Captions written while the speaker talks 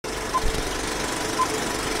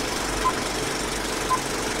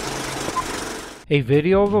A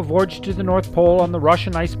video of a voyage to the North Pole on the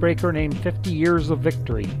Russian icebreaker named 50 Years of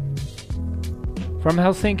Victory. From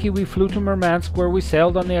Helsinki we flew to Murmansk, where we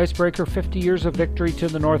sailed on the icebreaker 50 Years of Victory to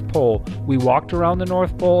the North Pole. We walked around the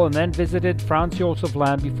North Pole and then visited Franz Josef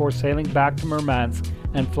Land before sailing back to Murmansk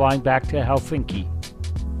and flying back to Helsinki.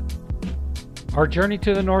 Our journey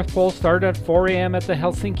to the North Pole started at 4 a.m. at the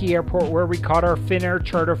Helsinki airport, where we caught our Finnair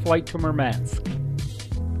charter flight to Murmansk.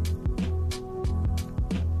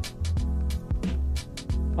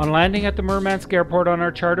 On landing at the Murmansk airport on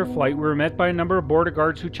our charter flight, we were met by a number of border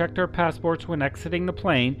guards who checked our passports when exiting the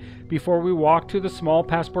plane before we walked to the small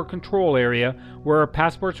passport control area, where our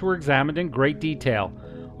passports were examined in great detail.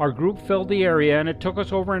 Our group filled the area and it took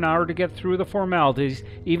us over an hour to get through the formalities,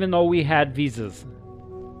 even though we had visas.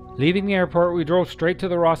 Leaving the airport, we drove straight to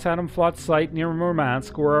the Rosatomflot site near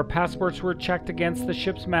Murmansk, where our passports were checked against the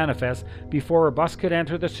ship's manifest before our bus could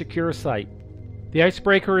enter the secure site. The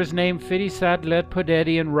icebreaker is named 50 Let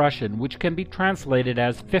Pobedy in Russian, which can be translated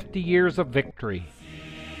as 50 Years of Victory.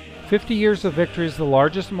 50 Years of Victory is the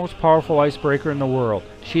largest and most powerful icebreaker in the world.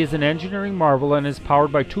 She is an engineering marvel and is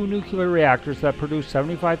powered by 2 nuclear reactors that produce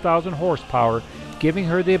 75,000 horsepower, giving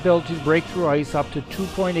her the ability to break through ice up to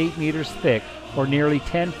 2.8 meters thick, or nearly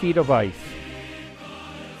 10 feet of ice.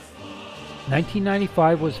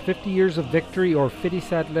 1995 was 50 Years of Victory, or 50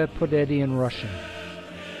 Let Pobedy in Russian.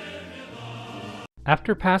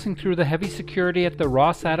 After passing through the heavy security at the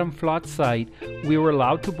Rosatomflot site, we were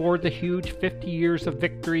allowed to board the huge 50 Years of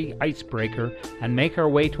Victory icebreaker and make our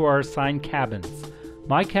way to our assigned cabins.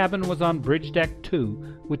 My cabin was on Bridge Deck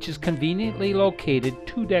 2, which is conveniently located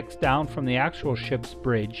 2 decks down from the actual ship's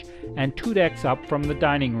bridge and 2 decks up from the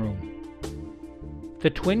dining room.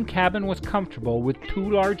 The twin cabin was comfortable with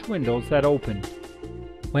 2 large windows that opened.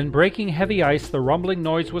 When breaking heavy ice, the rumbling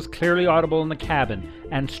noise was clearly audible in the cabin,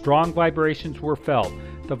 and strong vibrations were felt.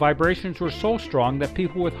 The vibrations were so strong that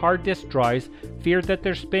people with hard disk drives feared that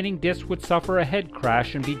their spinning disks would suffer a head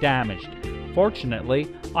crash and be damaged.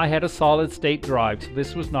 Fortunately, I had a solid-state drive, so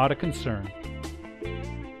this was not a concern.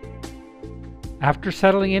 After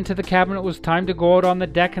settling into the cabin, it was time to go out on the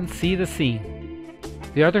deck and see the scene.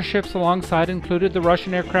 The other ships alongside included the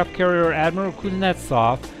Russian aircraft carrier Admiral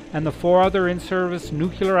Kuznetsov and the 4 other in-service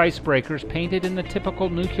nuclear icebreakers painted in the typical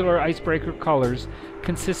nuclear icebreaker colors,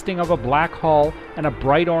 consisting of a black hull and a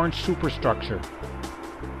bright orange superstructure.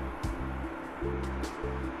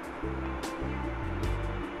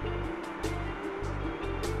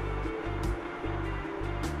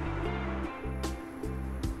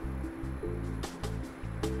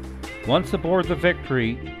 Once aboard the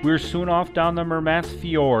Victory, we were soon off down the Murmansk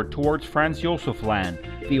fjord towards Franz Josef Land,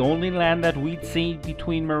 the only land that we'd seen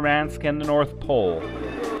between Murmansk and the North Pole.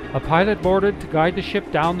 A pilot boarded to guide the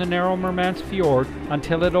ship down the narrow Murmansk fjord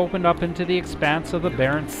until it opened up into the expanse of the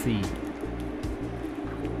Barents Sea.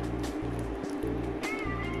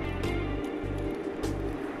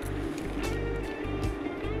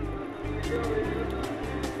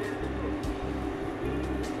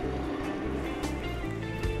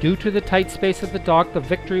 Due to the tight space at the dock, the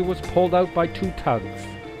Victory was pulled out by 2 tugs.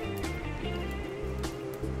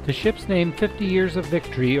 The ship's name 50 Years of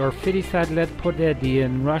Victory, or 50 Let Pobedy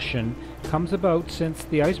in Russian, comes about since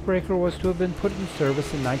the icebreaker was to have been put in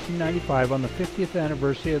service in 1995 on the 50th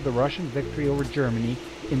anniversary of the Russian victory over Germany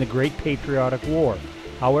in the Great Patriotic War.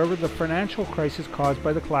 However, the financial crisis caused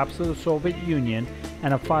by the collapse of the Soviet Union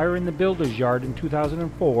and a fire in the builder's yard in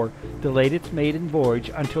 2004 delayed its maiden voyage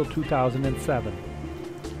until 2007.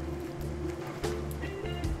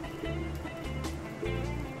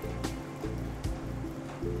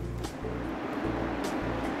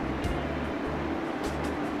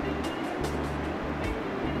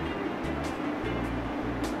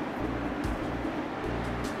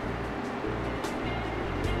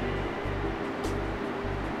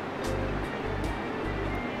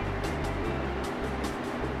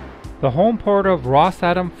 The home port of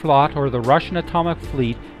Rosatomflot, or the Russian Atomic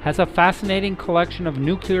Fleet, has a fascinating collection of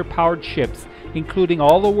nuclear-powered ships, including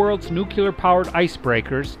all the world's nuclear-powered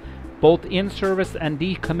icebreakers, both in-service and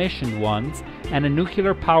decommissioned ones, and a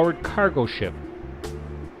nuclear-powered cargo ship.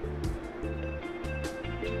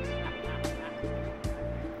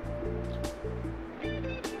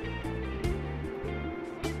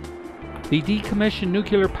 The decommissioned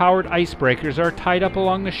nuclear-powered icebreakers are tied up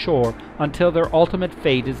along the shore until their ultimate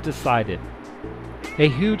fate is decided. A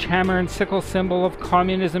huge hammer and sickle symbol of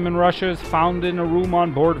communism in Russia is found in a room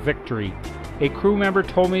on board Victory. A crew member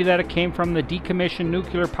told me that it came from the decommissioned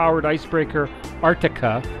nuclear-powered icebreaker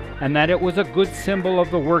Arctica, and that it was a good symbol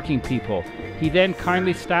of the working people. He then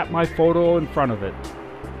kindly snapped my photo in front of it.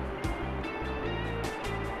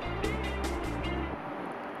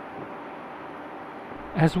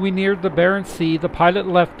 As we neared the Barents Sea, the pilot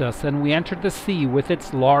left us and we entered the sea with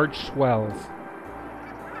its large swells.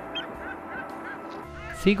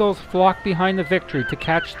 Seagulls flocked behind the Victory to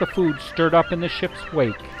catch the food stirred up in the ship's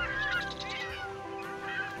wake.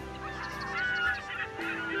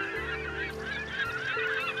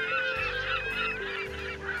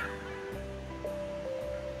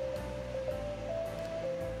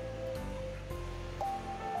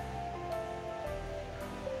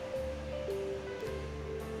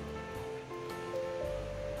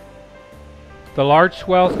 The large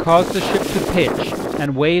swells caused the ship to pitch,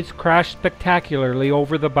 and waves crashed spectacularly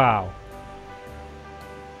over the bow.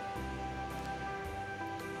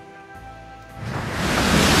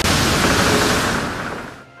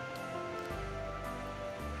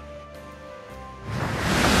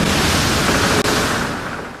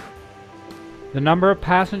 The number of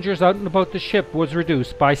passengers out and about the ship was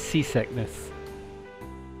reduced by seasickness.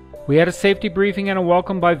 We had a safety briefing and a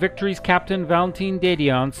welcome by Victory's Captain Valentin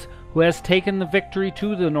Dedians, who has taken the Victory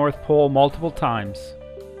to the North Pole multiple times.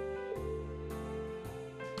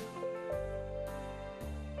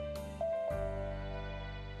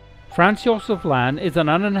 Franz Josef Land is an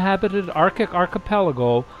uninhabited Arctic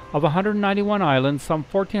archipelago of 191 islands some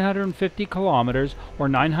 1,450 kilometers or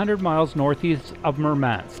 900 miles northeast of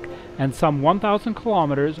Murmansk, and some 1,000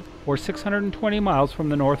 kilometers or 620 miles from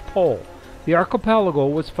the North Pole. The archipelago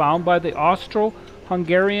was found by the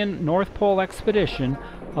Austro-Hungarian North Pole expedition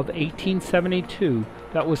of 1872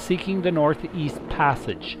 that was seeking the Northeast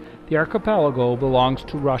Passage. The archipelago belongs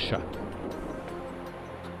to Russia.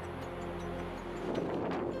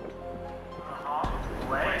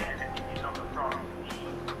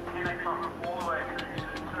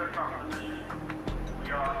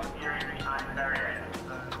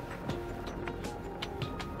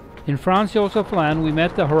 In Franz Josef Land we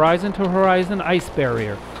met the horizon-to-horizon ice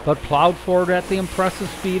barrier, but plowed forward at the impressive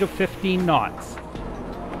speed of 15 knots.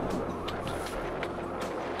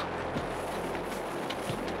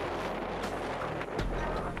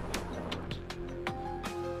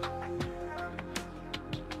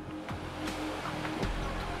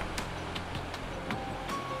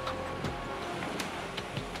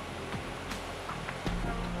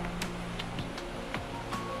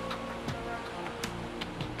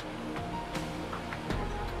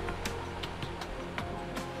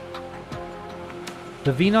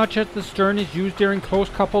 The V-notch at the stern is used during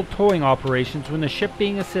close-coupled towing operations when the ship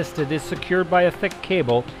being assisted is secured by a thick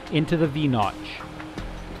cable into the V-notch.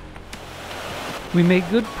 We made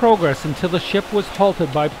good progress until the ship was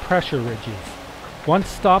halted by pressure ridges. Once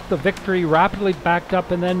stopped, the Victory rapidly backed up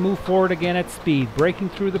and then moved forward again at speed, breaking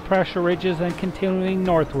through the pressure ridges and continuing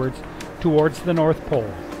northwards towards the North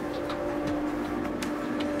Pole.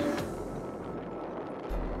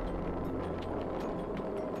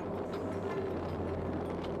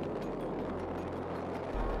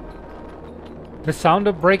 The sound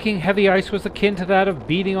of breaking heavy ice was akin to that of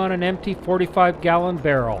beating on an empty 45-gallon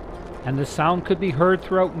barrel, and the sound could be heard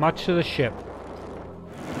throughout much of the ship.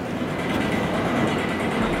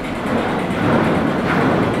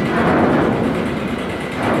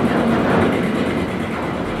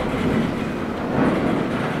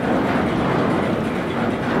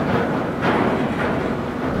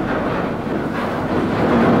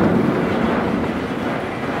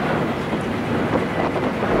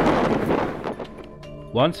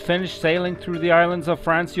 Once finished sailing through the islands of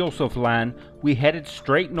Franz Josef Land, we headed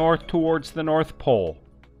straight north towards the North Pole.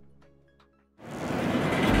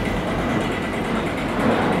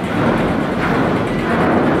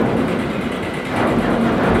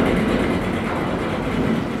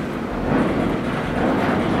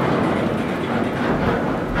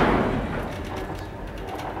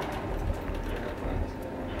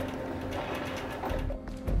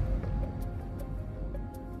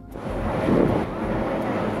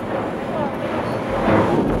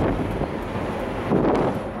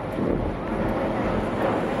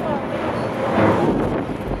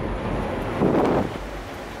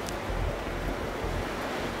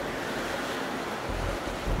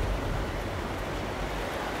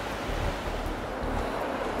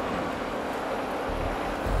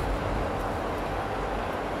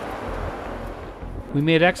 We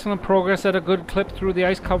made excellent progress at a good clip through the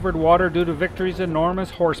ice-covered water due to Victory's enormous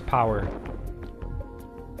horsepower.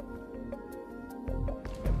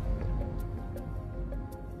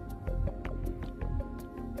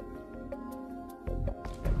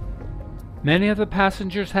 Many of the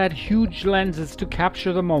passengers had huge lenses to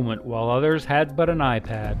capture the moment, while others had but an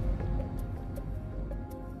iPad.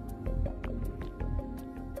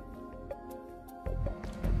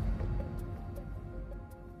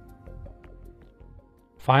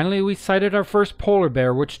 Finally, we sighted our first polar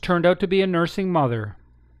bear, which turned out to be a nursing mother.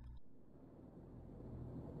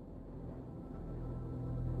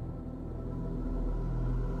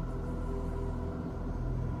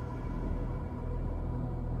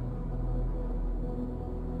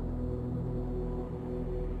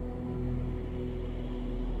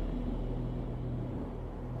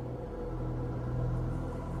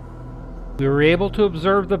 We were able to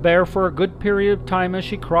observe the bear for a good period of time as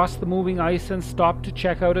she crossed the moving ice and stopped to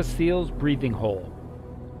check out a seal's breathing hole.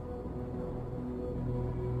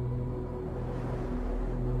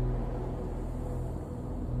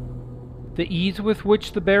 The ease with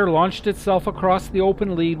which the bear launched itself across the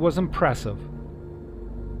open lead was impressive.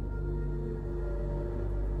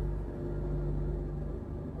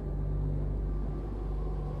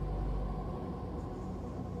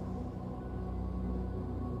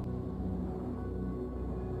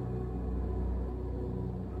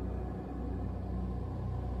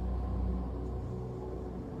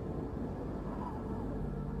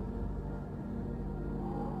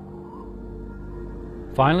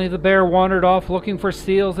 Finally, the bear wandered off looking for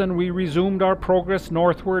seals, and we resumed our progress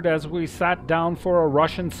northward as we sat down for a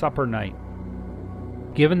Russian supper night.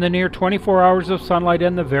 Given the near 24 hours of sunlight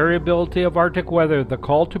and the variability of Arctic weather, the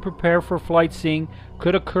call to prepare for flight seeing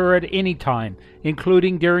could occur at any time,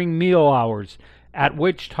 including during meal hours, at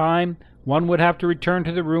which time one would have to return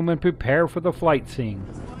to the room and prepare for the flight seeing.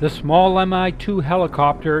 The small Mi-2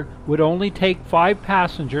 helicopter would only take 5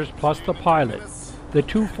 passengers plus the pilot. The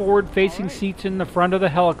 2 forward-facing seats in the front of the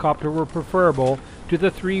helicopter were preferable to the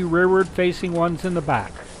 3 rearward-facing ones in the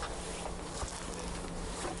back.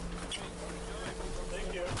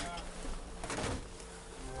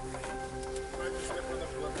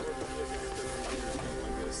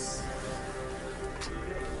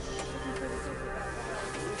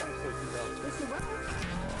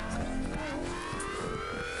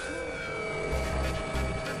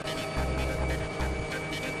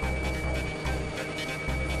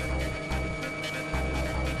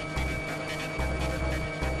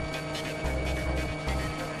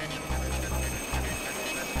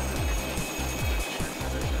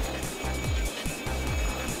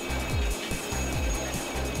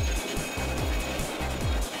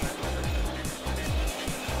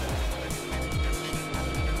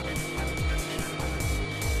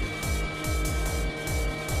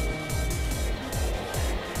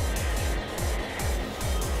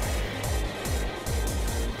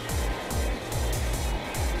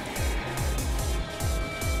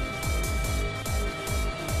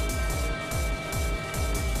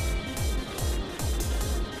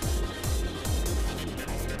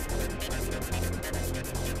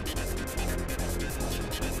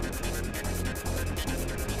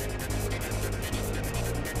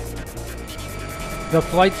 The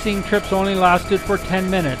flight seeing trips only lasted for 10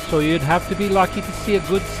 minutes, so you'd have to be lucky to see a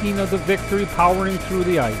good scene of the Victory powering through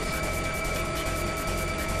the ice.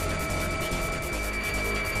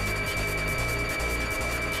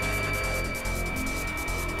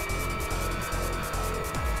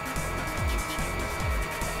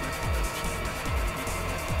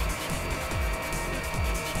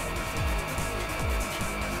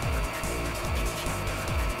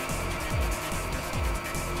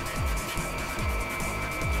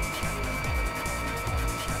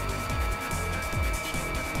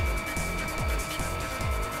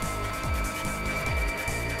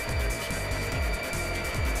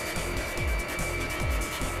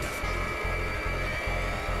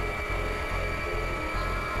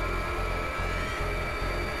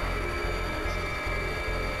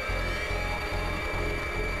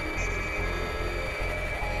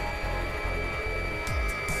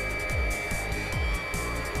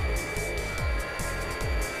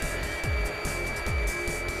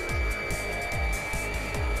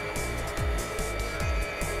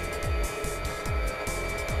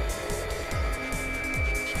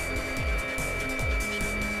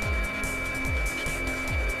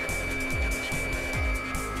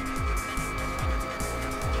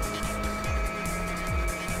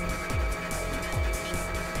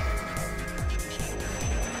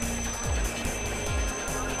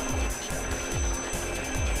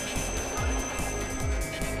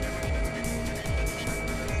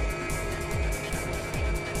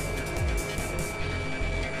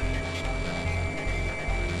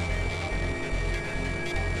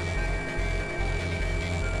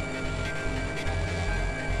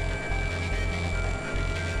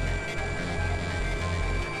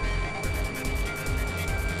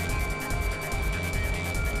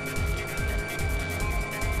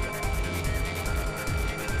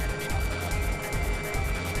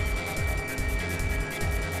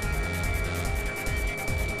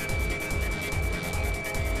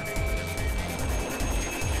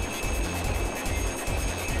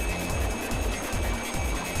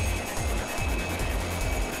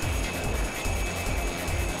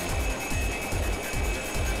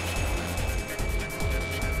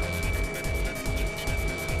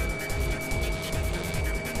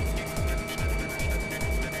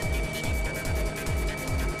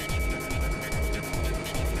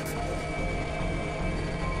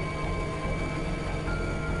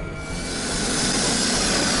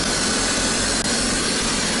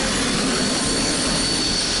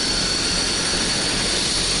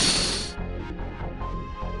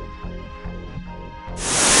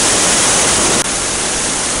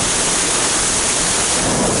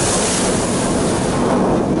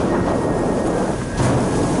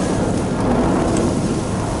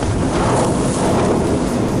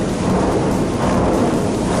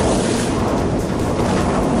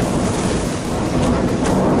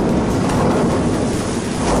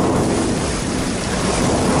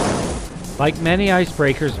 Like many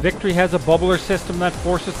icebreakers, Victory has a bubbler system that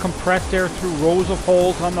forces compressed air through rows of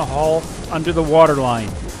holes on the hull under the waterline.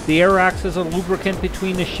 The air acts as a lubricant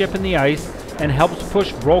between the ship and the ice and helps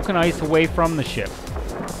push broken ice away from the ship.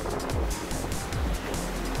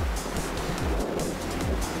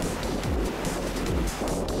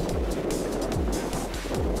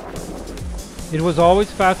 It was always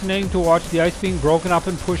fascinating to watch the ice being broken up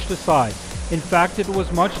and pushed aside. In fact, it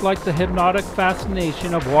was much like the hypnotic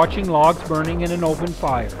fascination of watching logs burning in an open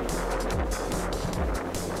fire.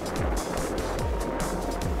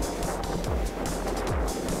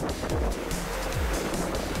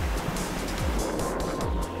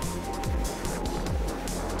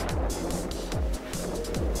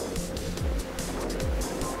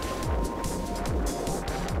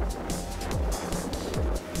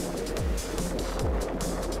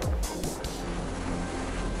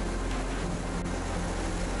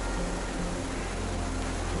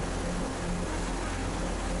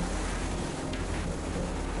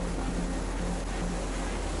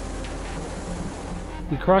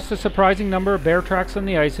 We crossed a surprising number of bear tracks on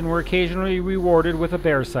the ice and were occasionally rewarded with a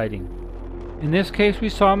bear sighting. In this case, we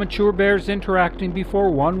saw mature bears interacting before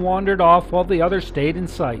one wandered off while the other stayed in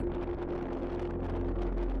sight.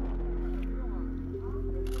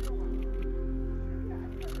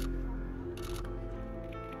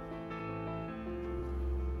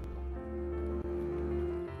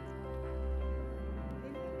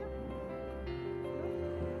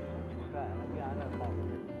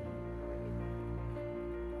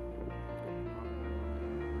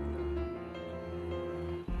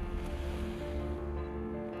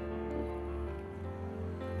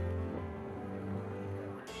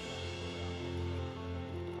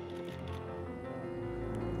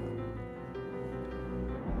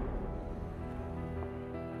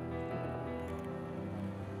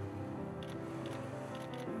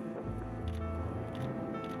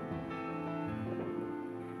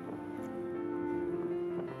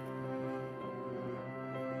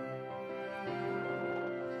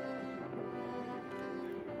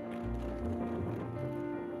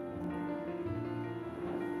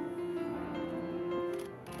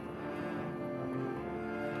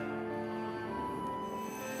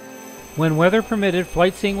 When weather permitted,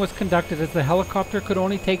 flight seeing was conducted as the helicopter could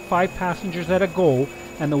only take 5 passengers at a go,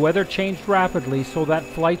 and the weather changed rapidly so that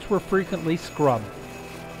flights were frequently scrubbed.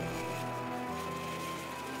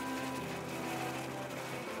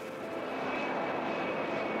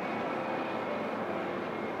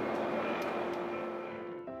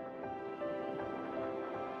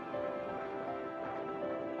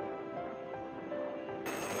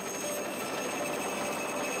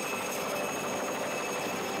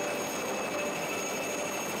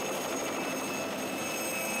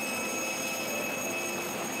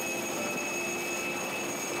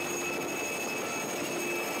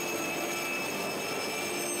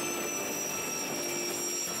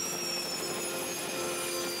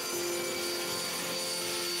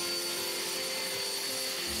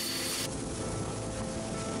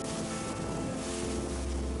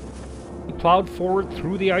 He plowed forward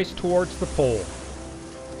through the ice towards the pole.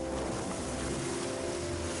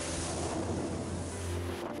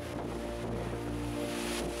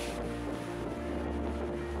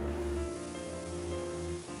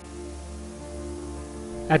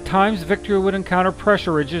 At times, Victory would encounter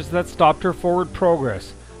pressure ridges that stopped her forward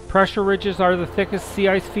progress. Pressure ridges are the thickest sea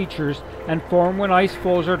ice features and form when ice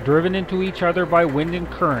floes are driven into each other by wind and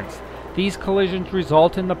currents. These collisions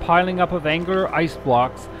result in the piling up of angular ice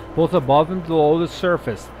blocks both above and below the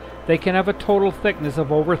surface. They can have a total thickness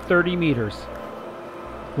of over 30 meters.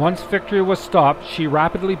 Once Victory was stopped, she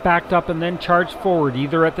rapidly backed up and then charged forward,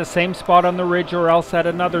 either at the same spot on the ridge or else at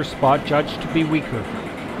another spot judged to be weaker.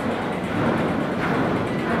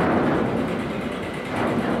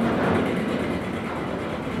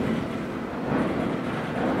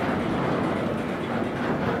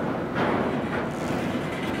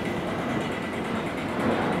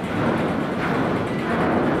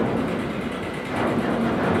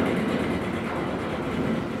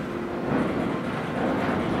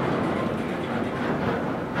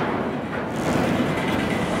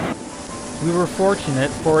 We were fortunate,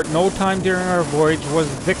 for at no time during our voyage was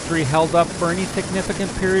Victory held up for any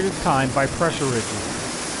significant period of time by pressure ridges.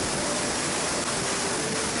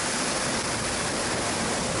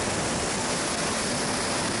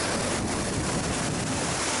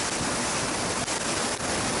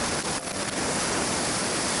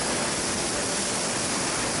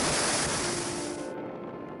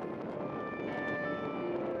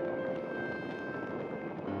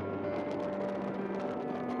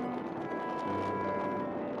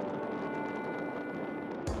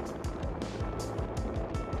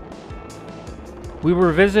 We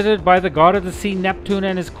were visited by the god of the sea Neptune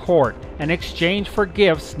and his court. In exchange for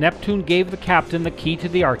gifts, Neptune gave the captain the key to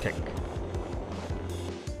the Arctic.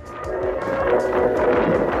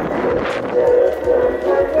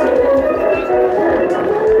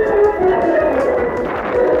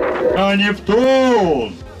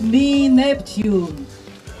 Neptune! Me, Neptune,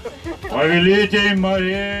 Повелитель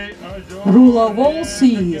морей, ruler of all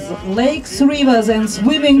seas, lakes, rivers and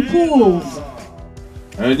swimming pools.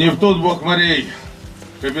 Нептун, бог морей,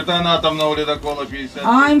 капитан атомного ледокола 50.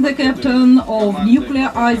 I'm the captain of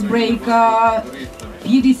nuclear icebreaker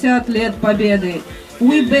 50 Let Победы.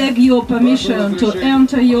 We beg your permission to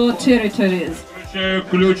enter your territories. Вручаю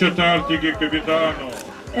ключ от Арктики капитану.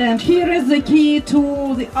 And here is the key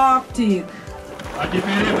to the Arctic. А теперь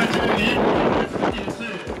я хочу видеть экспедиции.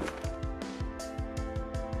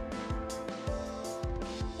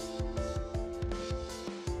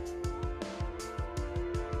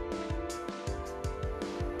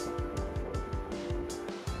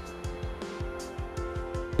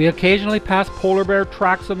 We occasionally pass polar bear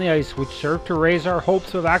tracks on the ice, which serve to raise our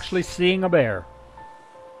hopes of actually seeing a bear.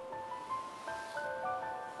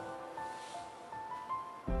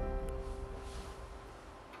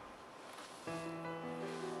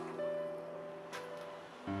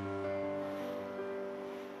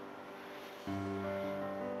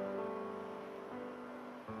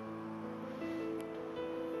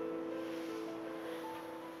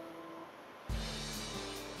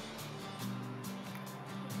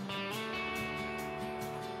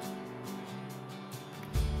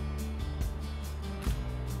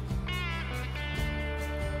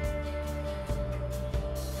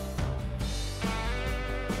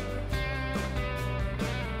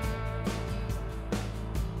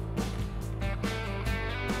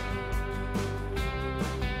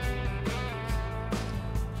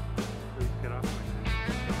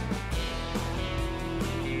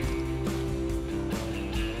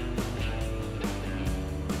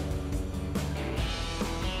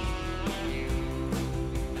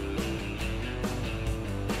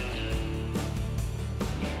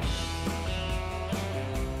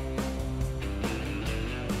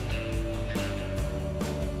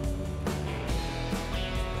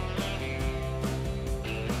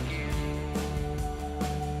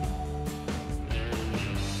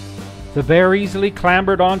 The bear easily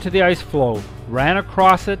clambered onto the ice floe, ran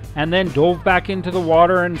across it, and then dove back into the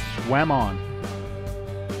water and swam on.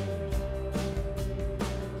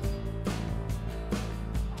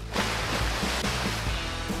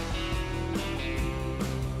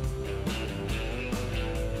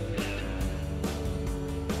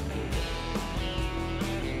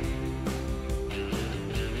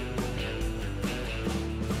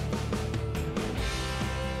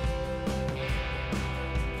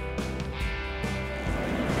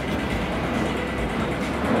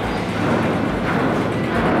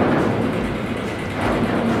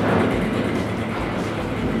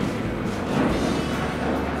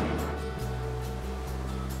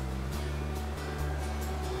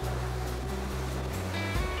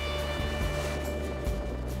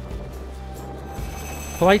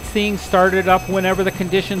 Flight seeing started up whenever the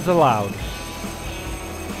conditions allowed.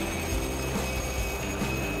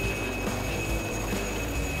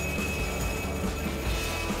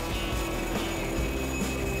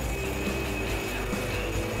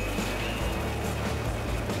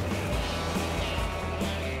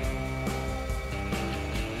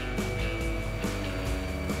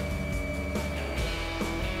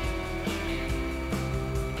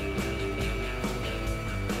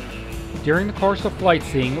 During the course of flight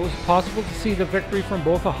seeing, it was possible to see the Victory from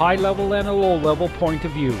both a high level and a low level point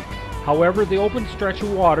of view. However, the open stretch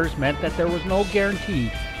of waters meant that there was no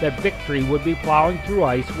guarantee that Victory would be plowing through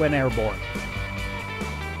ice when airborne.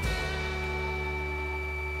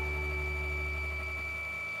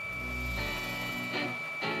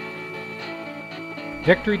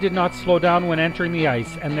 Victory did not slow down when entering the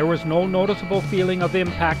ice, and there was no noticeable feeling of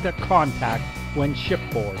impact at contact when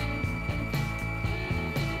shipboard.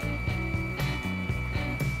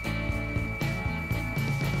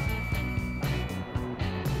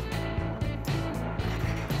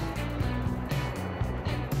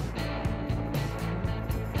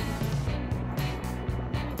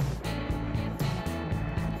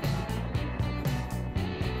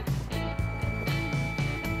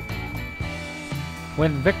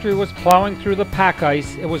 When Victory was plowing through the pack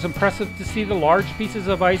ice, it was impressive to see the large pieces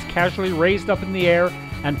of ice casually raised up in the air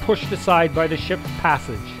and pushed aside by the ship's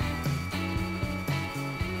passage.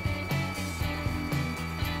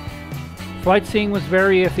 Flight seeing was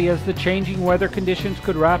very iffy as the changing weather conditions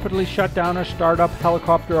could rapidly shut down or start up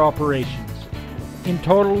helicopter operations. In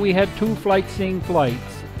total, we had 2 flight-seeing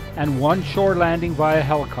flights and 1 shore landing via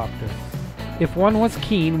helicopter. If one was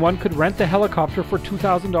keen, one could rent the helicopter for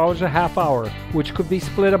 $2,000 a half hour, which could be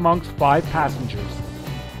split amongst 5 passengers.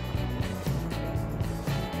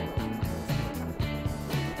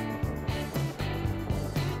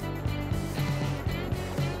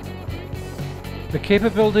 The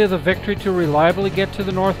capability of the Victory to reliably get to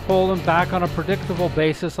the North Pole and back on a predictable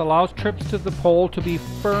basis allows trips to the pole to be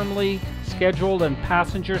firmly scheduled and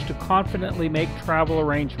passengers to confidently make travel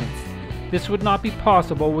arrangements. This would not be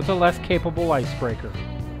possible with a less capable icebreaker.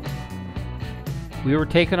 We were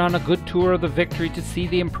taken on a good tour of the Victory to see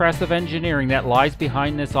the impressive engineering that lies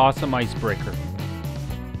behind this awesome icebreaker.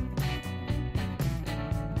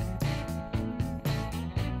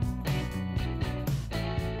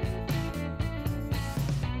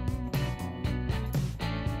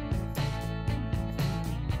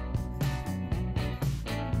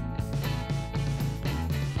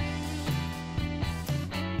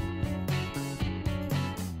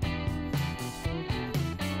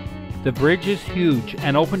 The bridge is huge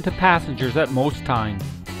and open to passengers at most times.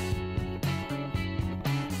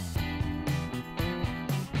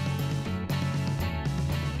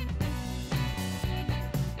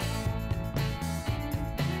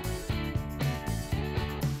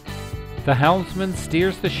 The helmsman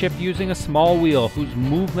steers the ship using a small wheel whose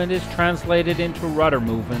movement is translated into rudder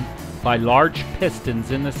movement by large pistons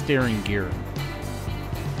in the steering gear.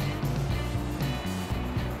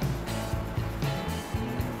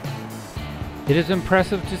 It is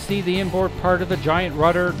impressive to see the inboard part of the giant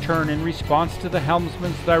rudder turn in response to the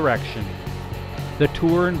helmsman's direction. The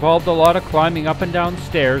tour involved a lot of climbing up and down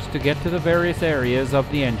stairs to get to the various areas of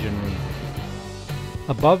the engine room.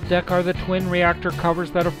 Above deck are the twin reactor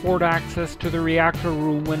covers that afford access to the reactor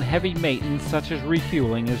room when heavy maintenance such as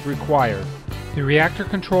refueling is required. The reactor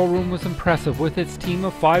control room was impressive with its team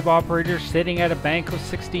of 5 operators sitting at a bank of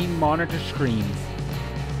 16 monitor screens.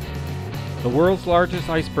 The world's largest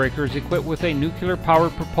icebreaker is equipped with a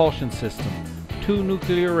nuclear-powered propulsion system. 2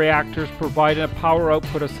 nuclear reactors provide a power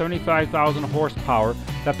output of 75,000 horsepower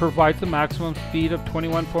that provides a maximum speed of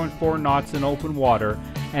 21.4 knots in open water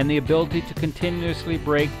and the ability to continuously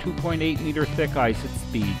break 2.8 meter thick ice at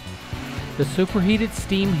speed. The superheated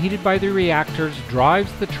steam heated by the reactors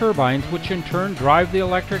drives the turbines, which in turn drive the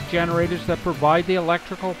electric generators that provide the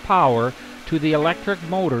electrical power to the electric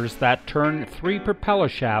motors that turn 3 propeller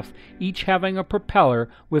shafts, each having a propeller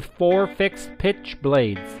with 4 fixed pitch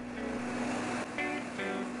blades.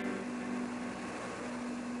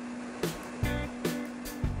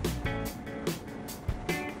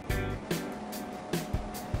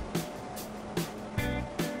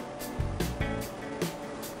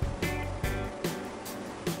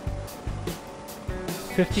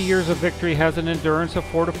 "50 years of Victory has an endurance of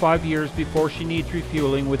 4 to 5 years before she needs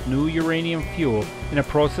refueling with new uranium fuel in a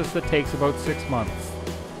process that takes about 6 months.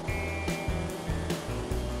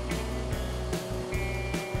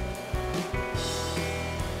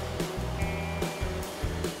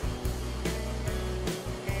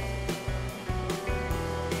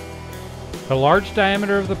 The large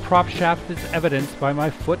diameter of the prop shaft is evidenced by my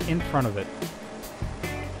foot in front of it.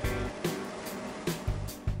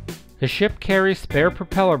 The ship carries spare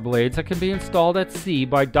propeller blades that can be installed at sea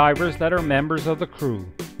by divers that are members of the crew.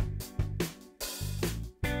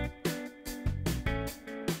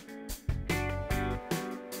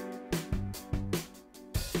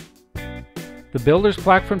 The builder's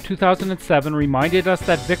plaque from 2007 reminded us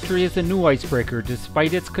that Victory is a new icebreaker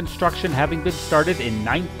despite its construction having been started in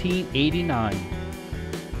 1989.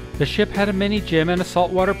 The ship had a mini gym and a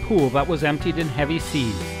saltwater pool that was emptied in heavy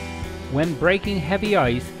seas. When breaking heavy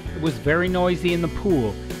ice, it was very noisy in the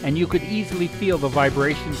pool, and you could easily feel the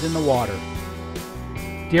vibrations in the water.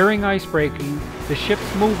 During icebreaking, the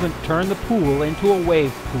ship's movement turned the pool into a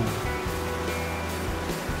wave pool.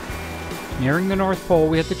 Nearing the North Pole,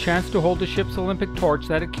 we had the chance to hold the ship's Olympic torch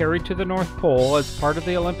that it carried to the North Pole as part of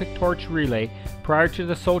the Olympic torch relay prior to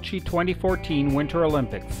the Sochi 2014 Winter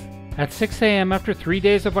Olympics. At 6 a.m. after 3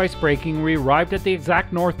 days of icebreaking, we arrived at the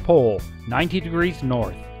exact North Pole, 90 degrees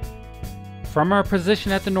north. From our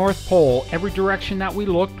position at the North Pole, every direction that we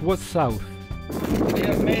looked was south. We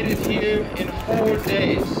have made it here in 4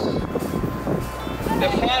 days. The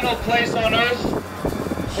final place on Earth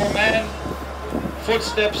for man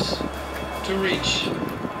footsteps to reach.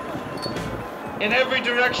 In every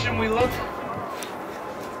direction we look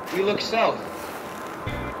south.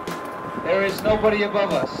 There is nobody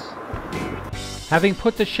above us. Having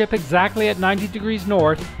put the ship exactly at 90 degrees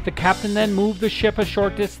north, the captain then moved the ship a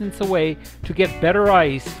short distance away to get better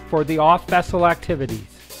ice for the off-vessel activities.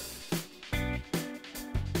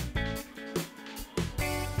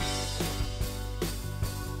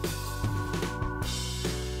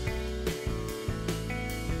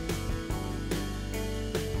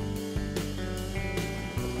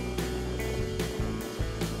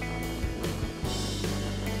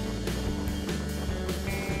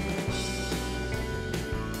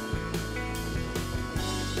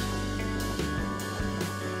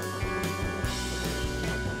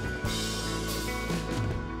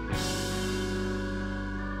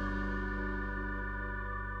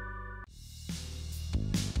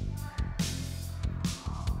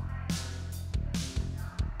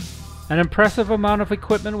 An impressive amount of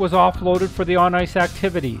equipment was offloaded for the on-ice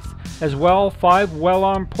activities. As well, 5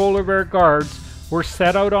 well-armed polar bear guards were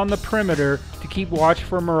set out on the perimeter to keep watch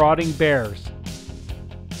for marauding bears.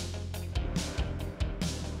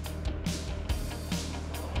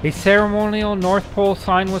 A ceremonial North Pole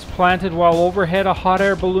sign was planted while overhead a hot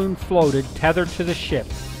air balloon floated, tethered to the ship.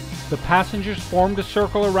 The passengers formed a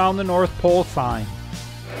circle around the North Pole sign.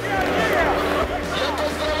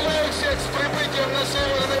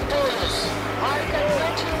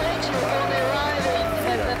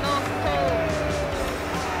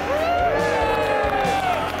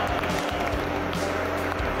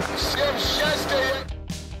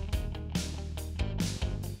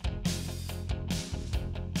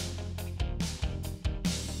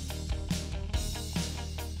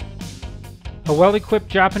 A well-equipped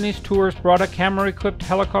Japanese tourist brought a camera-equipped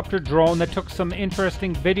helicopter drone that took some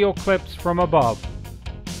interesting video clips from above.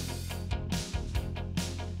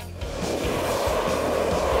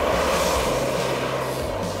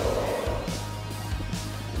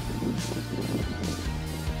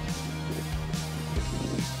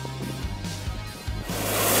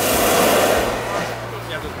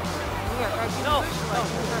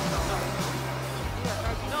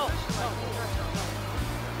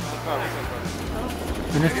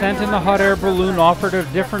 An ascent in the hot air balloon offered a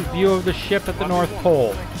different view of the ship at the North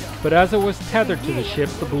Pole, but as it was tethered to the ship,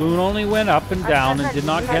 the balloon only went up and down and did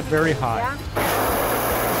not get very high.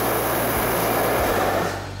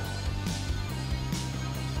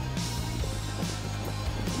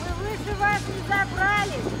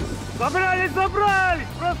 Забрались!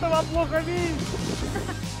 Просто вам плохо видно!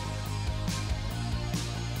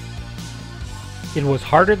 It was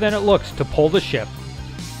harder than it looks to pull the ship.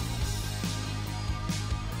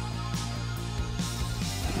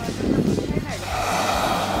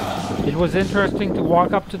 It was interesting to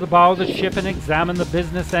walk up to the bow of the ship and examine the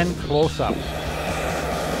business end close up.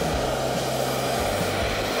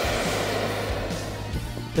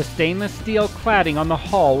 The stainless steel cladding on the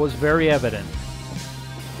hull was very evident.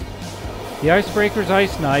 The Icebreaker's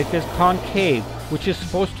ice knife is concave, which is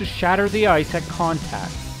supposed to shatter the ice at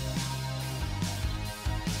contact.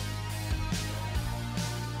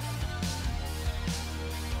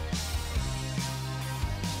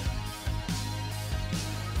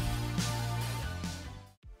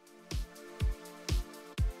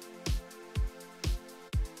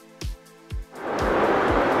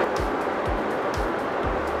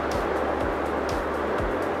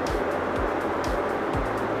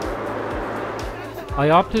 I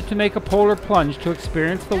opted to make a polar plunge to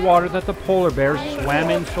experience the water that the polar bears swam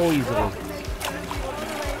in so easily. Call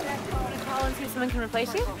and see if someone can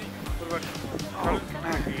replace you?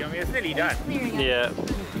 It's nearly done. Yeah.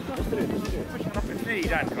 It's nearly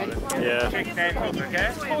done, Colin. Yeah. Check names up,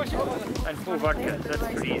 okay? And full vodka, that's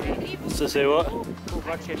pretty easy. So say what? Full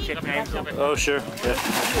vodka, check names up. Oh, sure. Yeah.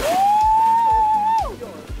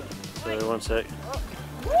 Sorry, one sec.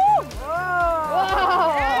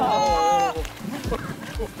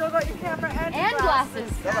 And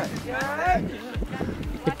glasses.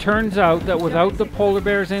 It turns out that without the polar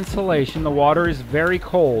bear's insulation, the water is very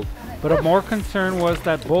cold. But of more concern was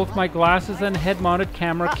that both my glasses and head-mounted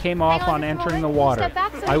camera came off on entering the water.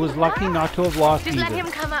 I was lucky not to have lost Just let either.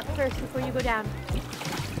 him come up first before you go down.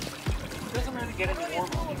 Doesn't really get any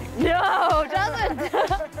warmer. No, doesn't.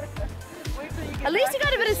 At least you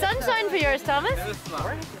got a bit of sunshine for yours, Thomas.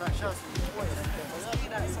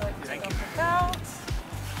 Thank you.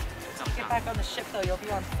 Get back on the ship though, you'll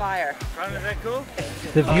be on fire. Colin, is that cool?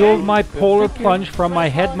 The view of my polar plunge from my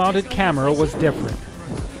head-mounted camera was different.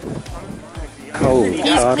 Oh, He's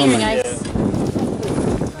clearing ice.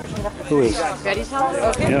 Who is? Ready, Tom?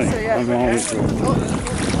 Okay, Yeah, so yeah. I'm always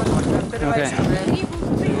Okay. Ready?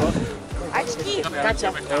 Gotcha.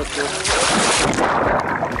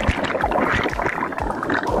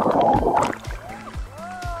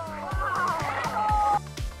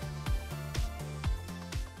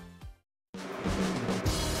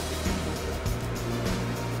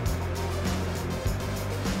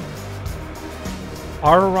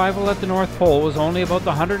 Our arrival at the North Pole was only about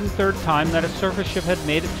the 103rd time that a surface ship had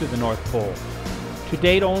made it to the North Pole. To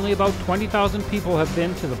date, only about 20,000 people have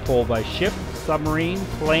been to the pole by ship, submarine,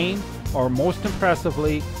 plane, or most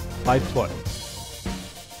impressively, by foot.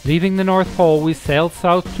 Leaving the North Pole, we sailed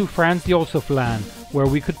south to Franz Josef Land, where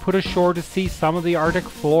we could put ashore to see some of the Arctic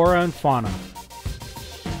flora and fauna.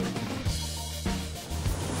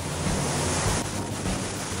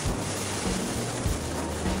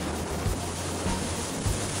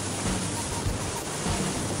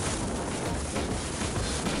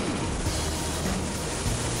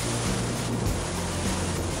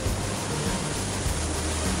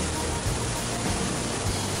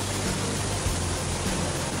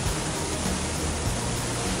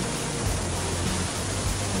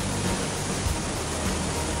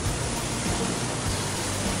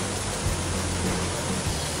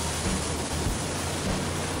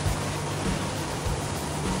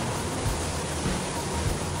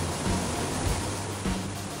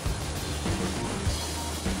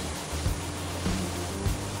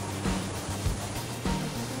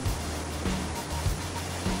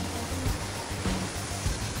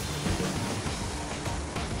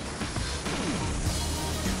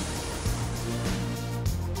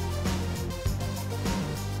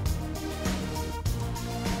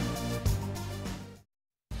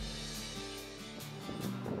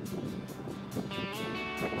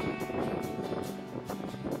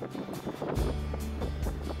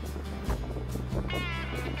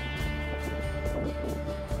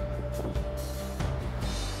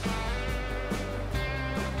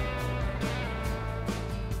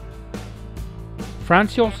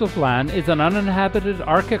 Franz Josef Land is an uninhabited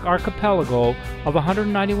Arctic archipelago of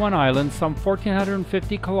 191 islands some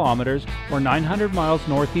 1,450 kilometers or 900 miles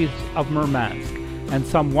northeast of Murmansk, and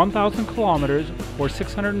some 1,000 kilometers or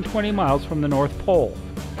 620 miles from the North Pole.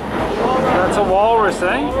 That's a walrus,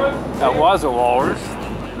 eh? That was a walrus.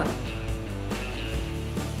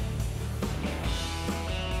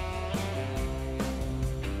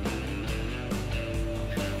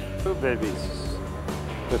 Two babies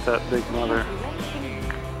with that big mother.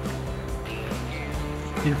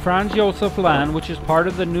 In Franz Josef Land, which is part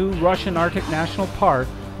of the new Russian Arctic National Park,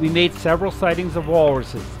 we made several sightings of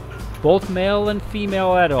walruses. Both male and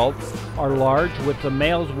female adults are large, with the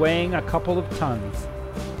males weighing a couple of tons.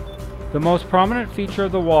 The most prominent feature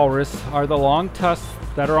of the walrus are the long tusks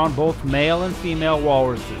that are on both male and female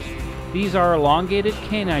walruses. These are elongated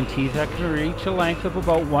canine teeth that can reach a length of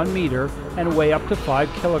about 1 meter and weigh up to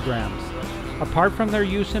 5 kilograms. Apart from their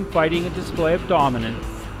use in fighting and display of dominance,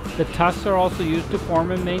 the tusks are also used to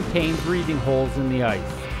form and maintain breathing holes in the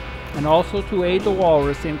ice, and also to aid the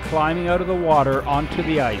walrus in climbing out of the water onto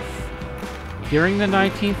the ice. During the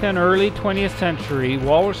 19th and early 20th century,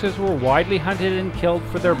 walruses were widely hunted and killed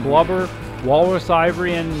for their blubber, walrus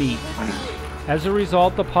ivory, and meat. As a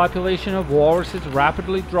result, the population of walruses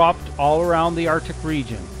rapidly dropped all around the Arctic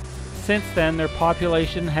region. Since then, their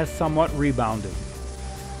population has somewhat rebounded.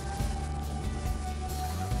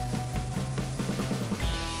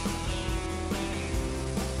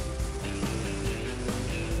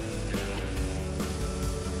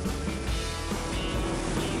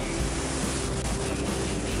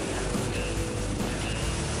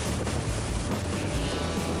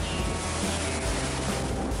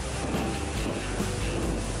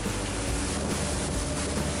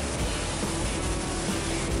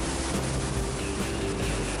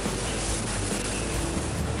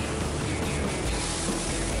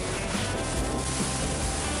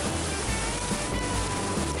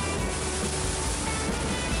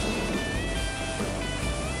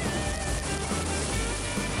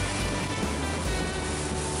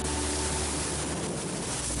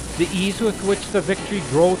 The ease with which the Victory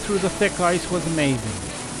drove through the thick ice was amazing.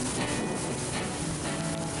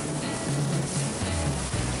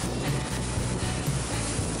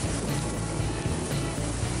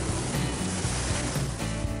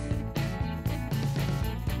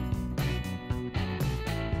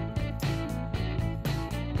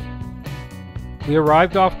 We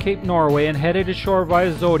arrived off Cape Norway and headed ashore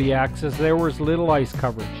via Zodiacs as there was little ice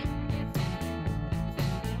coverage.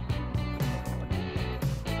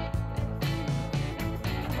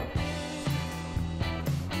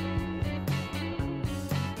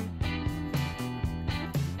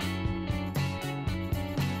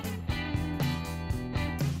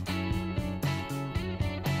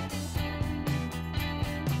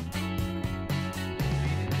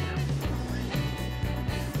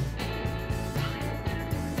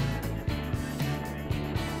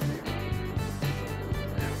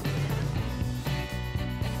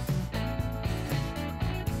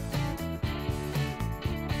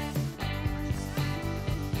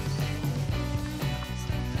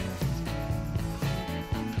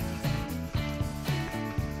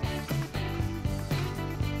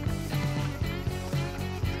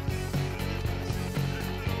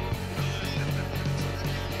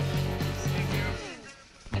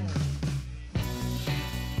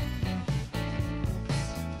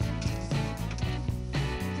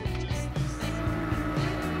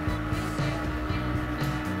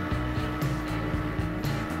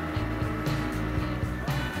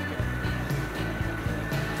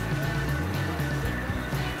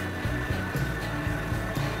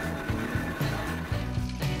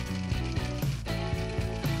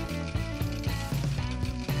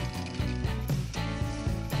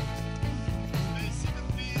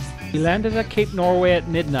 We landed at Cape Norway at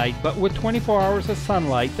midnight, but with 24 hours of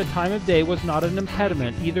sunlight, the time of day was not an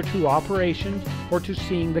impediment either to operations or to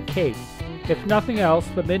seeing the Cape. If nothing else,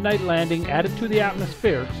 the midnight landing added to the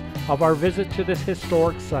atmospherics of our visit to this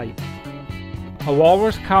historic site. A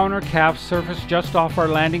walrus cow and her calf surfaced just off our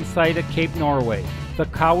landing site at Cape Norway. The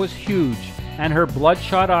cow was huge, and her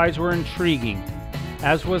bloodshot eyes were intriguing,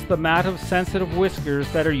 as was the mat of sensitive whiskers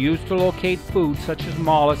that are used to locate food such as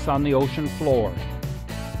mollusks on the ocean floor.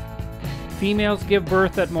 Females give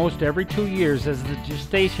birth at most every 2 years, as the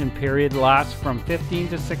gestation period lasts from 15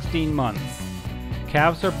 to 16 months.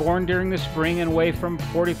 Calves are born during the spring and weigh from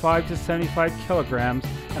 45 to 75 kilograms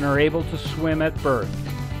and are able to swim at birth.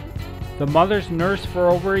 The mothers nurse for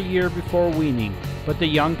over a year before weaning, but the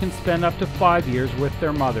young can spend up to 5 years with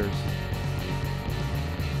their mothers.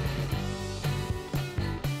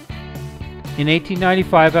 In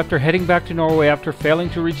 1895, after heading back to Norway after failing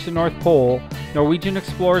to reach the North Pole, Norwegian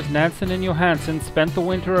explorers Nansen and Johansen spent the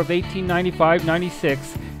winter of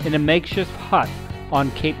 1895-96 in a makeshift hut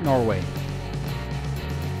on Cape Norway.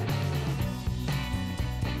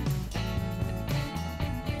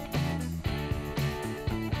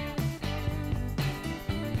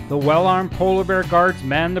 The well-armed polar bear guards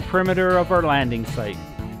manned the perimeter of our landing site.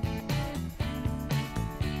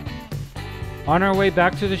 On our way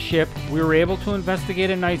back to the ship, we were able to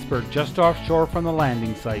investigate an iceberg just offshore from the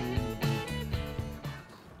landing site.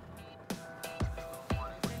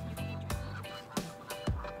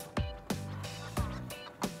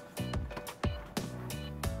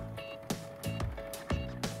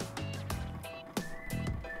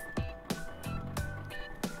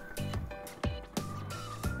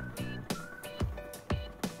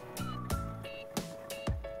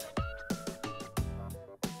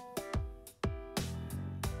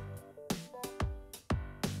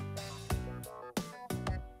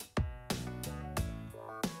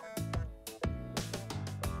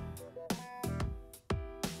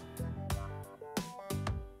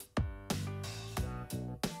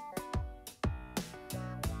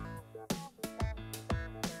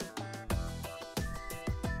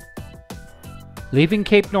 Leaving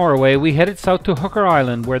Cape Norway, we headed south to Hooker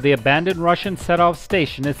Island, where the abandoned Russian set-off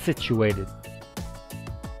station is situated.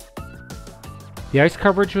 The ice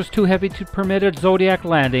coverage was too heavy to permit a Zodiac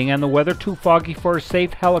landing and the weather too foggy for a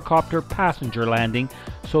safe helicopter passenger landing,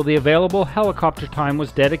 so the available helicopter time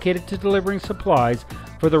was dedicated to delivering supplies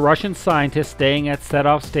for the Russian scientists staying at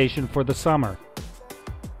set-off station for the summer.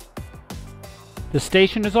 The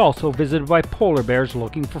station is also visited by polar bears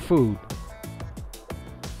looking for food.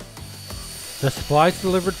 The supplies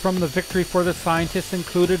delivered from the Victory for the scientists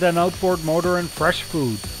included an outboard motor and fresh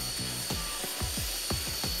food.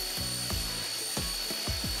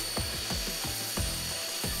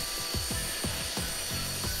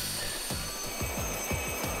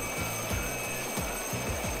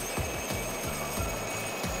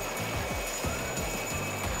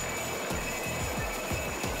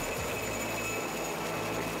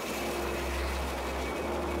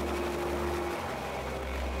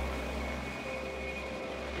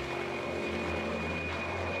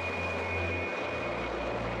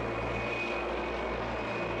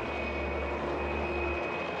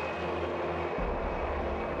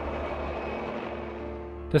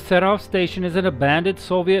 The set-off station is an abandoned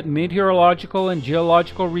Soviet meteorological and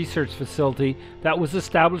geological research facility that was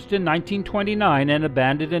established in 1929 and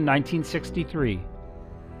abandoned in 1963.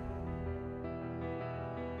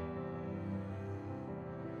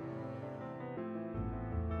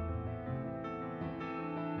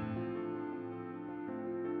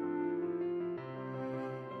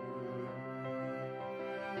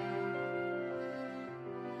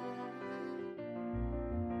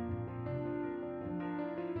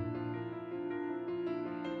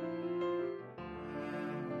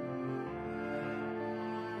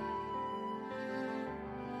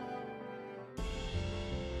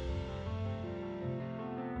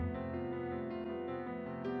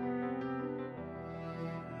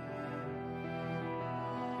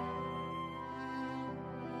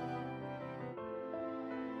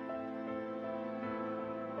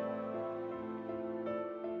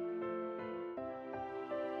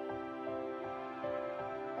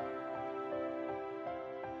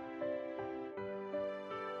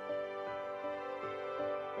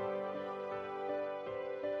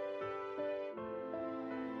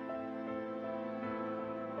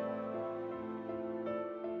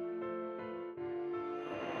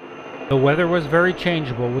 The weather was very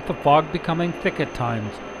changeable, with the fog becoming thick at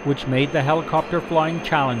times, which made the helicopter flying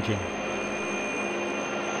challenging.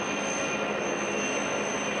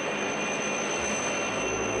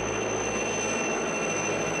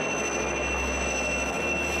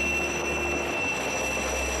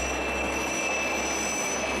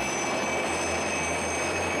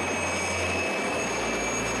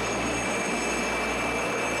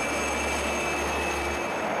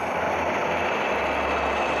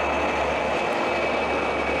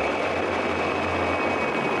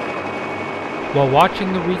 While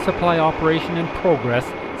watching the resupply operation in progress,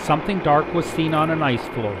 something dark was seen on an ice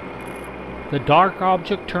floe. The dark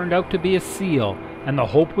object turned out to be a seal, and the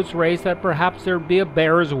hope was raised that perhaps there'd be a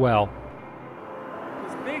bear as well.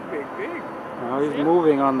 He's big. Oh, he's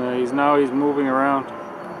moving on the. He's moving around.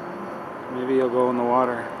 Maybe he'll go in the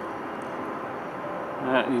water.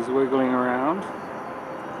 He's wiggling around.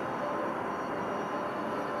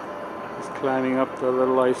 He's climbing up the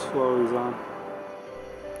little ice floe he's on.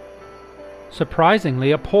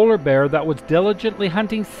 Surprisingly, a polar bear that was diligently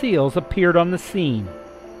hunting seals appeared on the scene.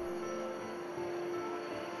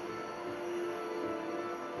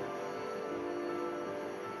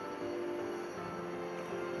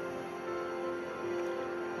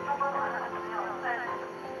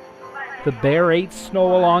 The bear ate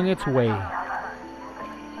snow along its way.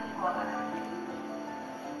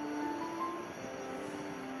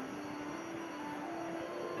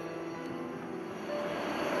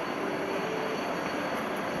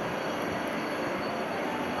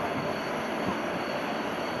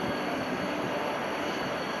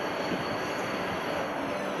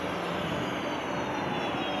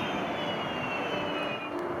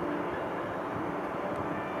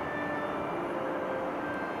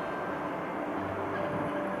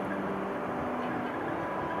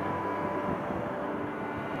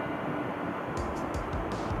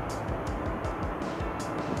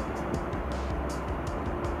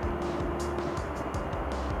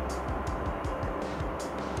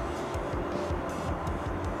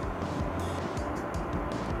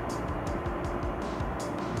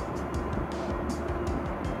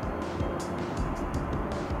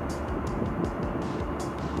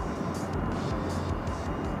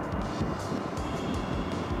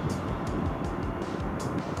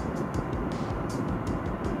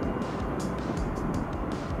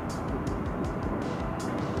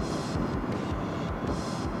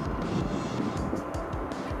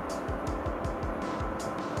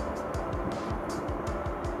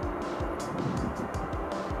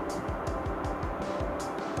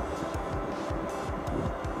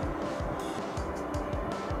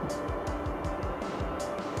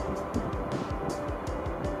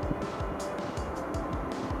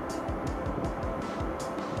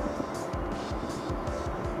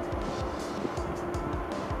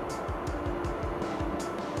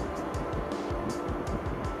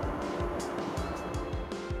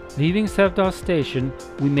 Leaving Sevdas Station,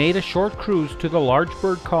 we made a short cruise to the large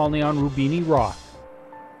bird colony on Rubini Rock.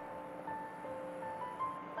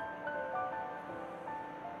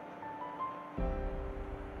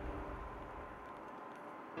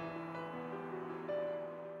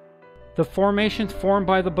 The formations formed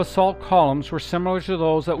by the basalt columns were similar to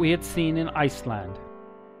those that we had seen in Iceland.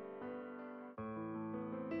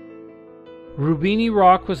 Rubini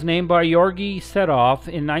Rock was named by Georgi Sedov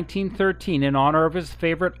in 1913 in honor of his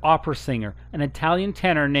favorite opera singer, an Italian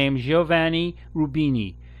tenor named Giovanni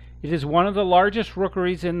Rubini. It is one of the largest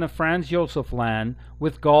rookeries in the Franz Josef Land,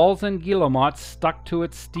 with gulls and guillemots stuck to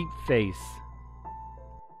its steep face.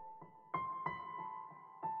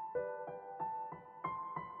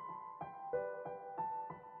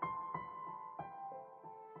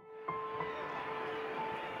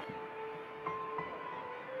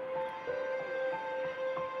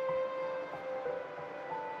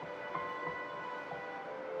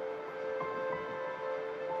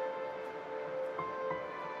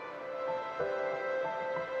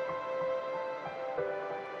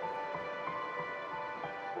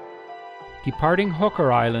 Departing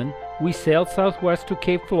Hooker Island, we sailed southwest to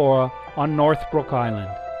Cape Flora on Northbrook Island.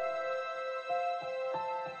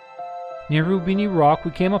 Near Rubini Rock, we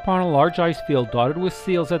came upon a large ice field dotted with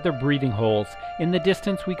seals at their breathing holes. In the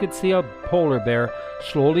distance, we could see a polar bear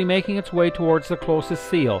slowly making its way towards the closest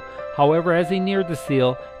seal. However, as he neared the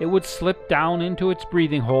seal, it would slip down into its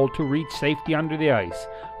breathing hole to reach safety under the ice.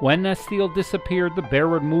 When the seal disappeared, the bear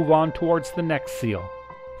would move on towards the next seal.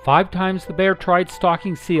 5 times the bear tried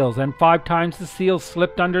stalking seals, and 5 times the seals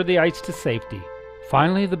slipped under the ice to safety.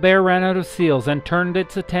 Finally, the bear ran out of seals and turned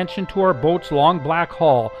its attention to our boat's long black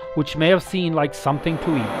hull, which may have seemed like something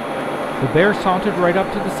to eat. The bear sauntered right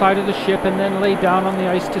up to the side of the ship and then lay down on the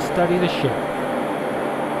ice to study the ship.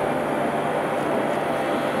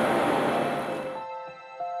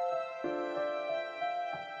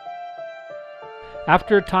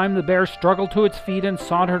 After a time, the bear struggled to its feet and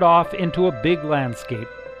sauntered off into a big landscape.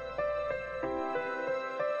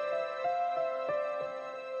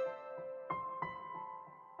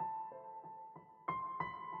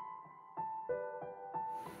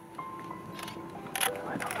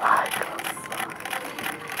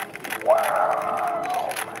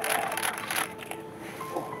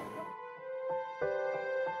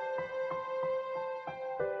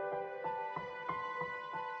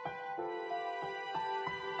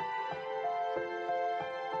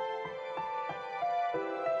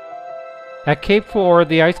 At Cape Flora,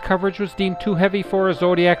 the ice coverage was deemed too heavy for a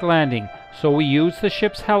Zodiac landing, so we used the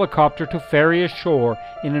ship's helicopter to ferry ashore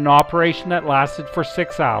in an operation that lasted for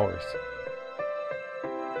 6 hours.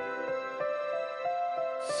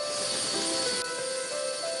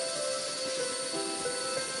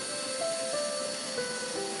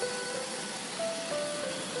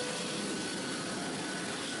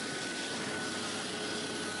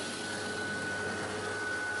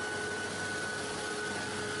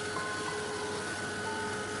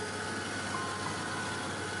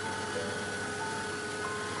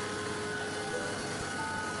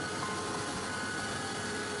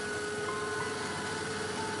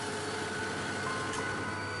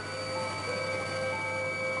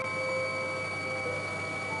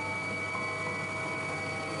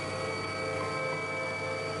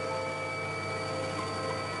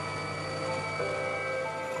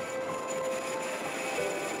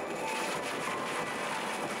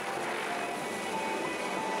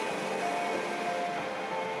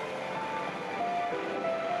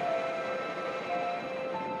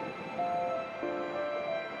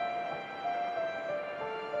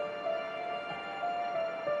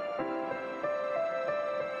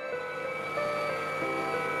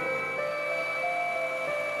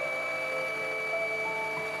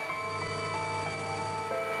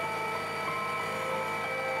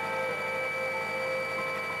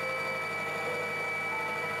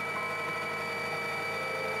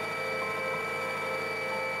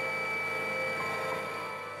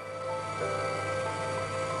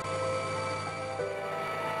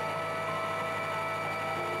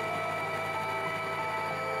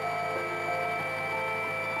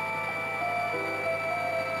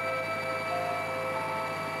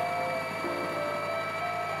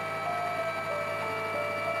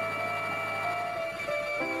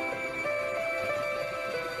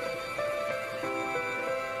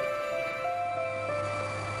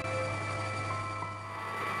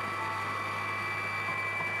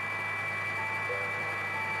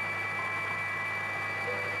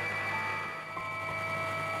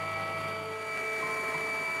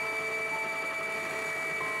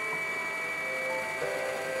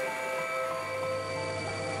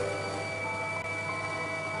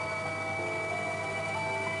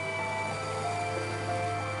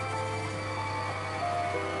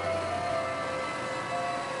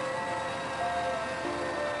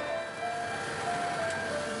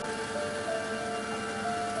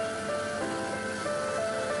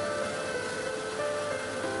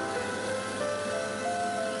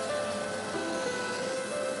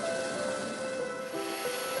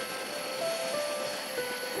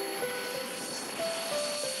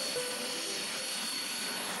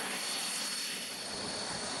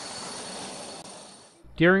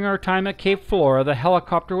 During our time at Cape Flora, the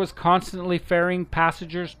helicopter was constantly ferrying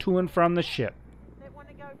passengers to and from the ship. They want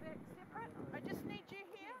to go a bit separate. I just need you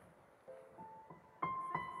here.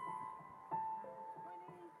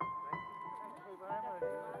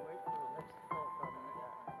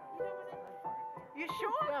 You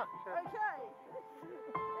sure? Yeah, sure. Okay. That's going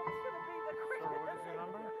to be the quickest. So what is your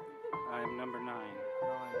number? I'm number 9.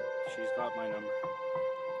 She's got my number.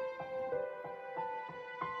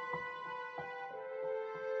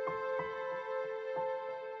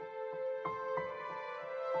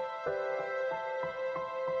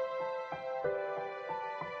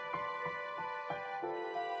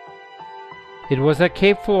 It was at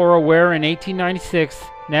Cape Flora where, in 1896,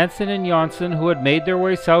 Nansen and Janssen, who had made their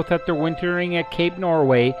way south after wintering at Cape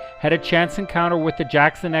Norway, had a chance encounter with the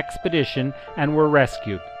Jackson expedition and were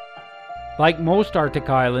rescued. Like most Arctic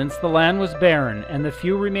islands, the land was barren, and the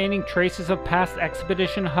few remaining traces of past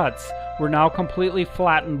expedition huts were now completely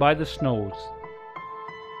flattened by the snows.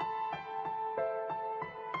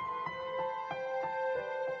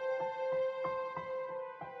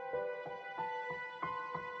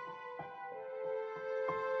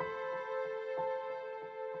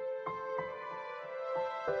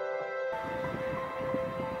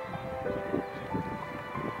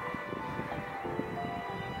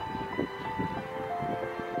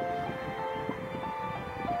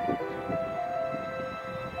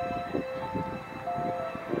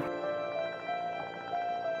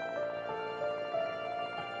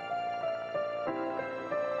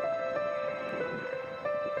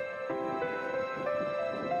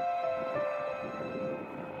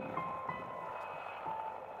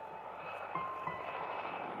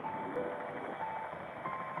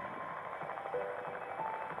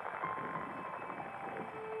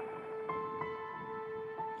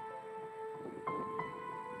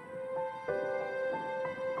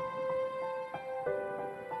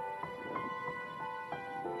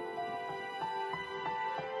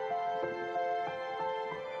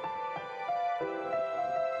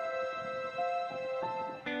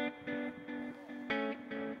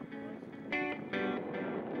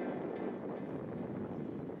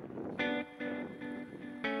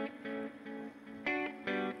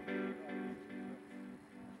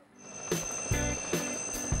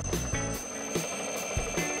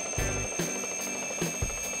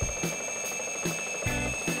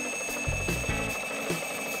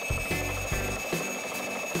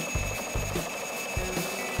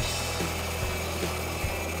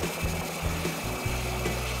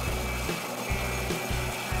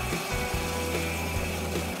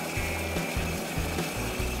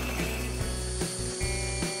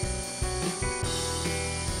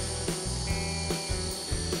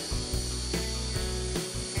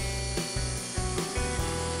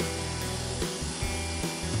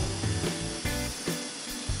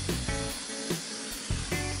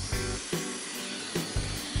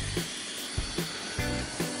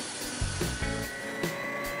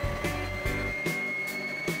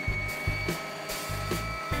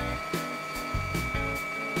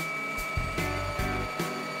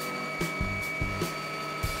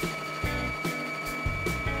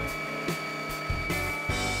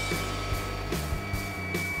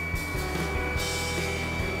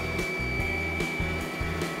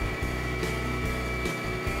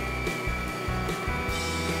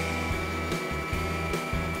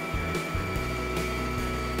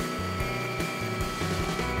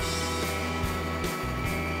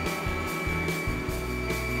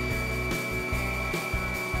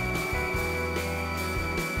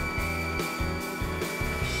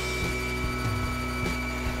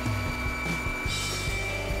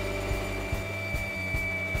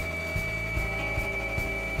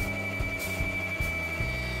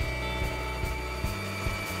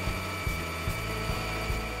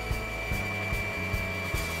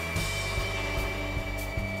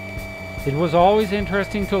 It was always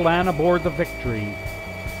interesting to land aboard the Victory.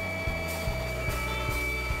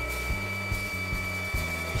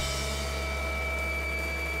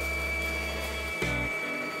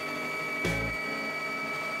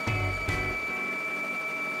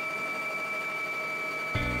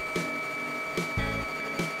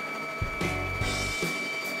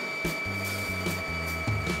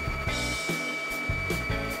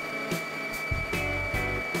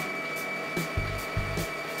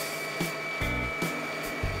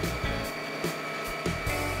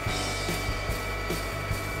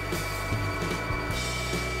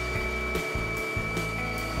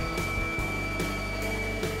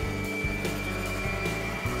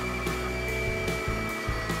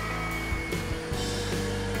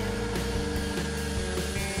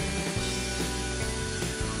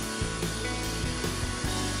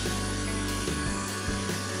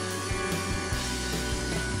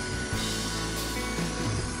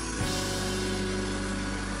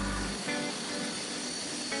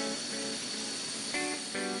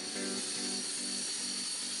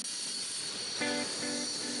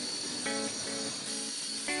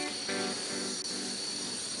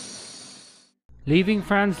 Leaving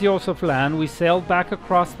Franz Josef Land, we sailed back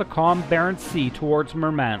across the calm Barents Sea towards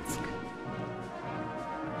Murmansk.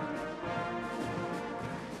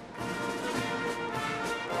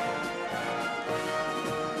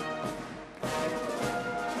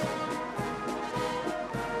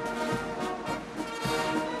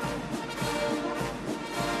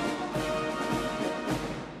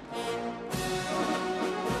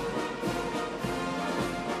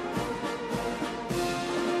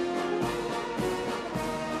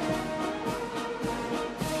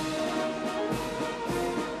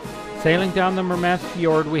 Sailing down the Murmansk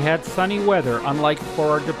fjord, we had sunny weather, unlike for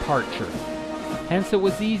our departure. Hence it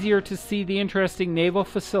was easier to see the interesting naval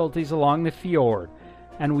facilities along the fjord,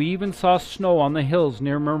 and we even saw snow on the hills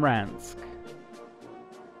near Murmansk.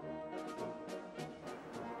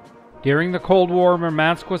 During the Cold War,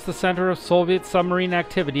 Murmansk was the center of Soviet submarine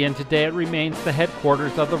activity, and today it remains the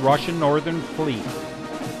headquarters of the Russian Northern Fleet.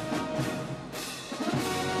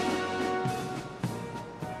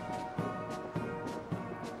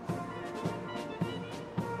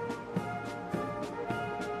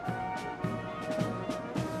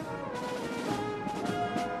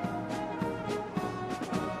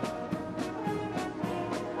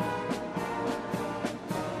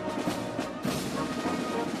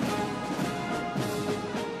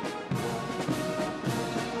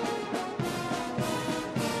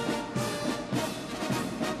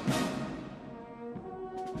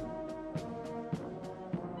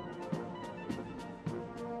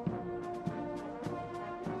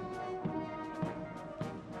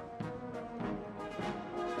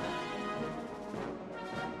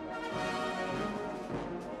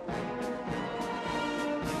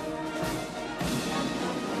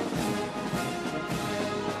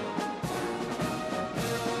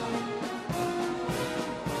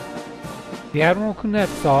 The Admiral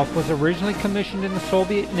Kuznetsov was originally commissioned in the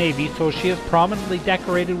Soviet Navy, so she is prominently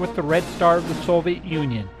decorated with the Red Star of the Soviet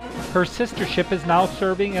Union. Her sister ship is now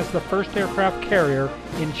serving as the first aircraft carrier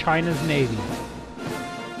in China's Navy.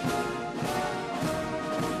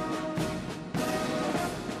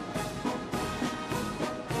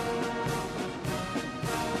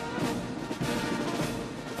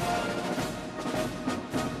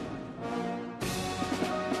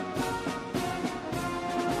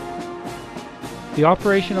 The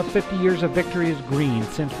operation of 50 Years of Victory is green,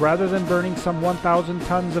 since rather than burning some 1,000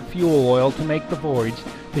 tons of fuel oil to make the voyage,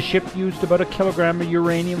 the ship used about 1 kilogram of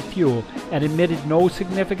uranium fuel and emitted no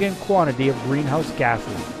significant quantity of greenhouse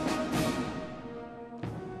gases.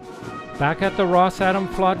 Back at the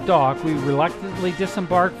Rosatomflot dock, we reluctantly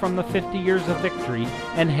disembarked from the 50 Years of Victory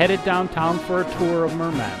and headed downtown for a tour of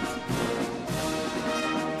Murmansk.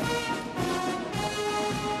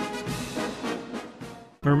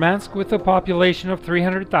 Murmansk, with a population of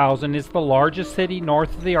 300,000, is the largest city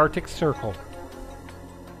north of the Arctic Circle.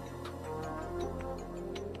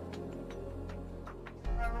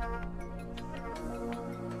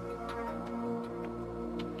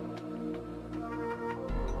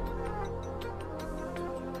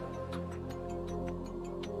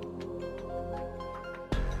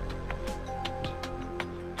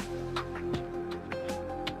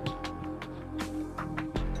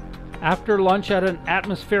 After lunch at an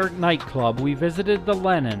atmospheric nightclub, we visited the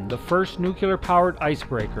Lenin, the first nuclear-powered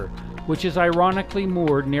icebreaker, which is ironically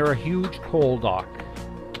moored near a huge coal dock.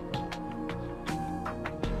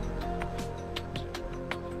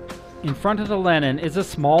 In front of the Lenin is a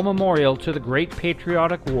small memorial to the Great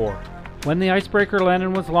Patriotic War. When the icebreaker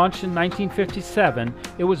Lenin was launched in 1957,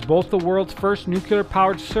 it was both the world's first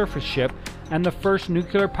nuclear-powered surface ship and the first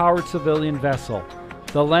nuclear-powered civilian vessel.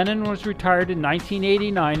 The Lenin was retired in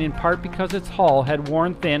 1989 in part because its hull had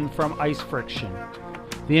worn thin from ice friction.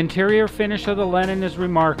 The interior finish of the Lenin is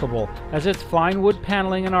remarkable, as its fine wood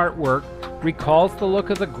paneling and artwork recalls the look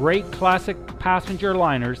of the great classic passenger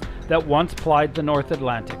liners that once plied the North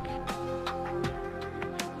Atlantic.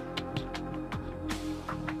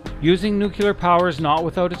 Using nuclear power is not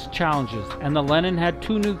without its challenges, and the Lenin had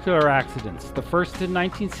 2 nuclear accidents, the first in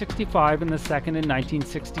 1965 and the second in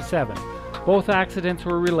 1967. Both accidents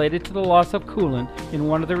were related to the loss of coolant in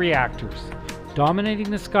one of the reactors. Dominating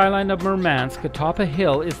the skyline of Murmansk atop a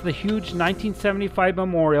hill is the huge 1975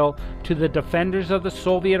 memorial to the defenders of the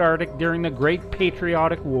Soviet Arctic during the Great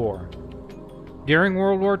Patriotic War. During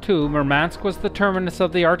World War II, Murmansk was the terminus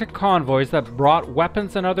of the Arctic convoys that brought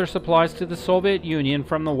weapons and other supplies to the Soviet Union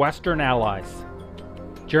from the Western Allies.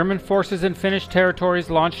 German forces in Finnish territories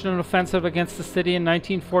launched an offensive against the city in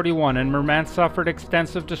 1941, and Murmansk suffered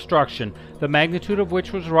extensive destruction, the magnitude of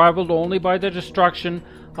which was rivaled only by the destruction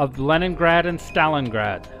of Leningrad and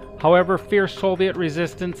Stalingrad. However, fierce Soviet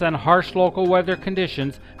resistance and harsh local weather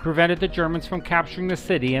conditions prevented the Germans from capturing the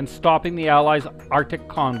city and stopping the Allies' Arctic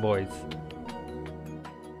convoys.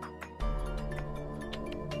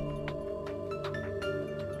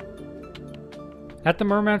 At the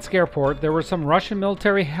Murmansk airport, there were some Russian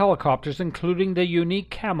military helicopters, including the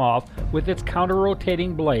unique Kamov with its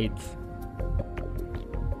counter-rotating blades.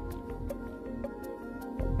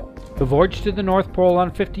 The voyage to the North Pole on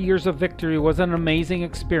 50 Years of Victory was an amazing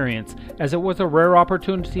experience, as it was a rare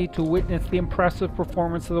opportunity to witness the impressive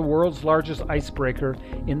performance of the world's largest icebreaker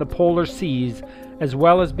in the polar seas, as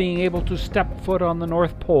well as being able to step foot on the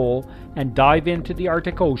North Pole and dive into the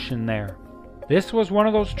Arctic Ocean there. This was one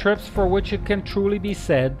of those trips for which it can truly be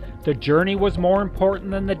said the journey was more important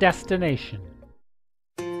than the destination.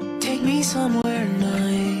 Take me somewhere nice.